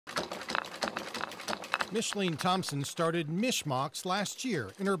Micheline Thompson started Mishmox last year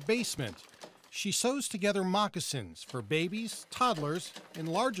in her basement. She sews together moccasins for babies, toddlers, and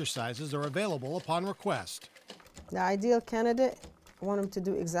larger sizes are available upon request. The ideal candidate, I want them to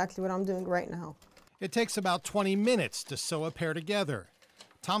do exactly what I'm doing right now. It takes about 20 minutes to sew a pair together.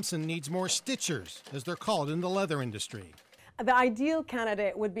 Thompson needs more stitchers, as they're called in the leather industry. The ideal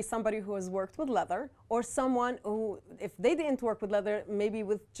candidate would be somebody who has worked with leather, or someone who, if they didn't work with leather, maybe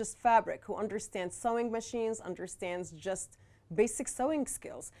with just fabric, who understands sewing machines, understands just basic sewing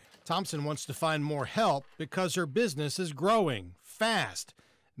skills. Thompson wants to find more help because her business is growing fast.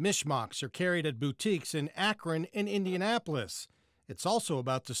 Mishmox are carried at boutiques in Akron and Indianapolis. It's also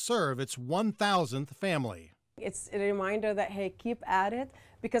about to serve its 1,000th family. It's a reminder that, hey, keep at it,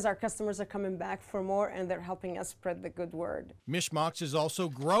 because our customers are coming back for more and they're helping us spread the good word. Mishmox is also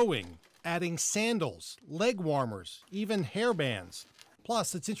growing, adding sandals, leg warmers, even hairbands.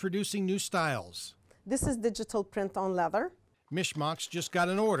 Plus, it's introducing new styles. This is digital print on leather. Mishmox just got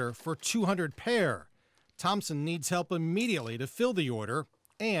an order for 200 pair. Thompson needs help immediately to fill the order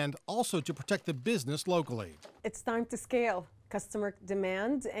and also to protect the business locally. It's time to scale. Customer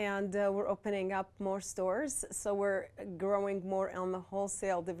demand, and we're opening up more stores, so we're growing more on the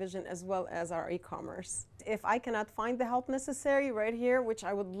wholesale division as well as our e-commerce. If I cannot find the help necessary right here, which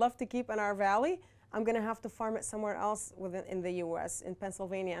I would love to keep in our valley, I'm going to have to farm it somewhere else in the U.S., in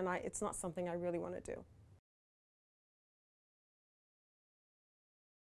Pennsylvania, and it's not something I really want to do.